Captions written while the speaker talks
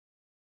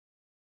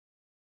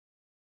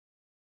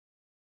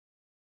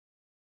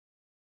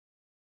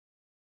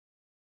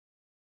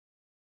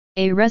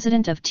A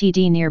resident of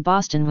TD near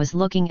Boston was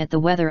looking at the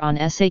weather on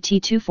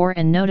Sat24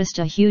 and noticed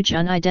a huge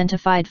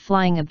unidentified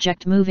flying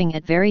object moving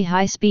at very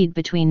high speed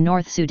between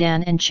North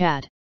Sudan and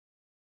Chad.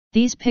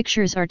 These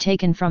pictures are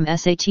taken from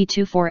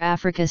Sat24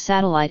 Africa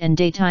satellite and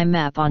daytime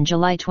map on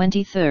July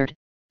 23,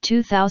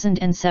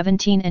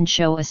 2017 and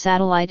show a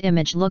satellite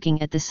image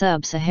looking at the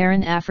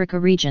sub-Saharan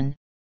Africa region,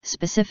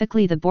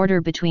 specifically the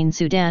border between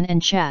Sudan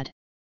and Chad.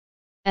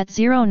 At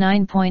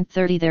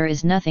 09:30 there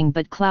is nothing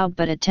but cloud,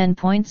 but at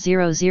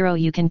 10:00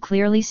 you can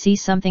clearly see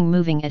something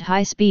moving at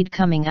high speed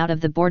coming out of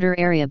the border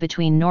area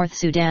between North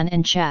Sudan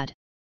and Chad.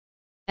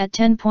 At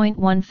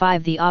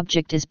 10:15 the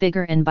object is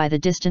bigger and by the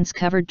distance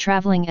covered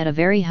traveling at a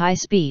very high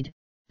speed,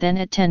 then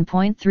at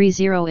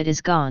 10:30 it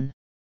is gone.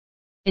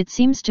 It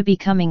seems to be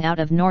coming out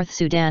of North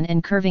Sudan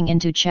and curving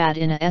into Chad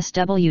in a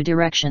SW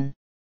direction.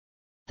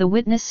 The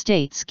witness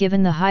states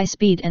given the high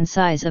speed and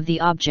size of the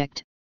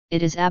object,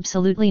 it is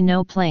absolutely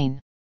no plane.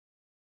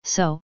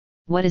 So,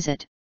 what is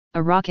it?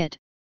 A rocket?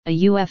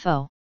 A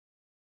UFO?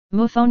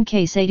 MUFON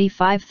case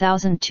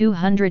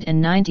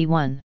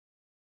 85291.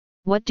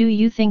 What do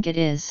you think it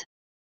is?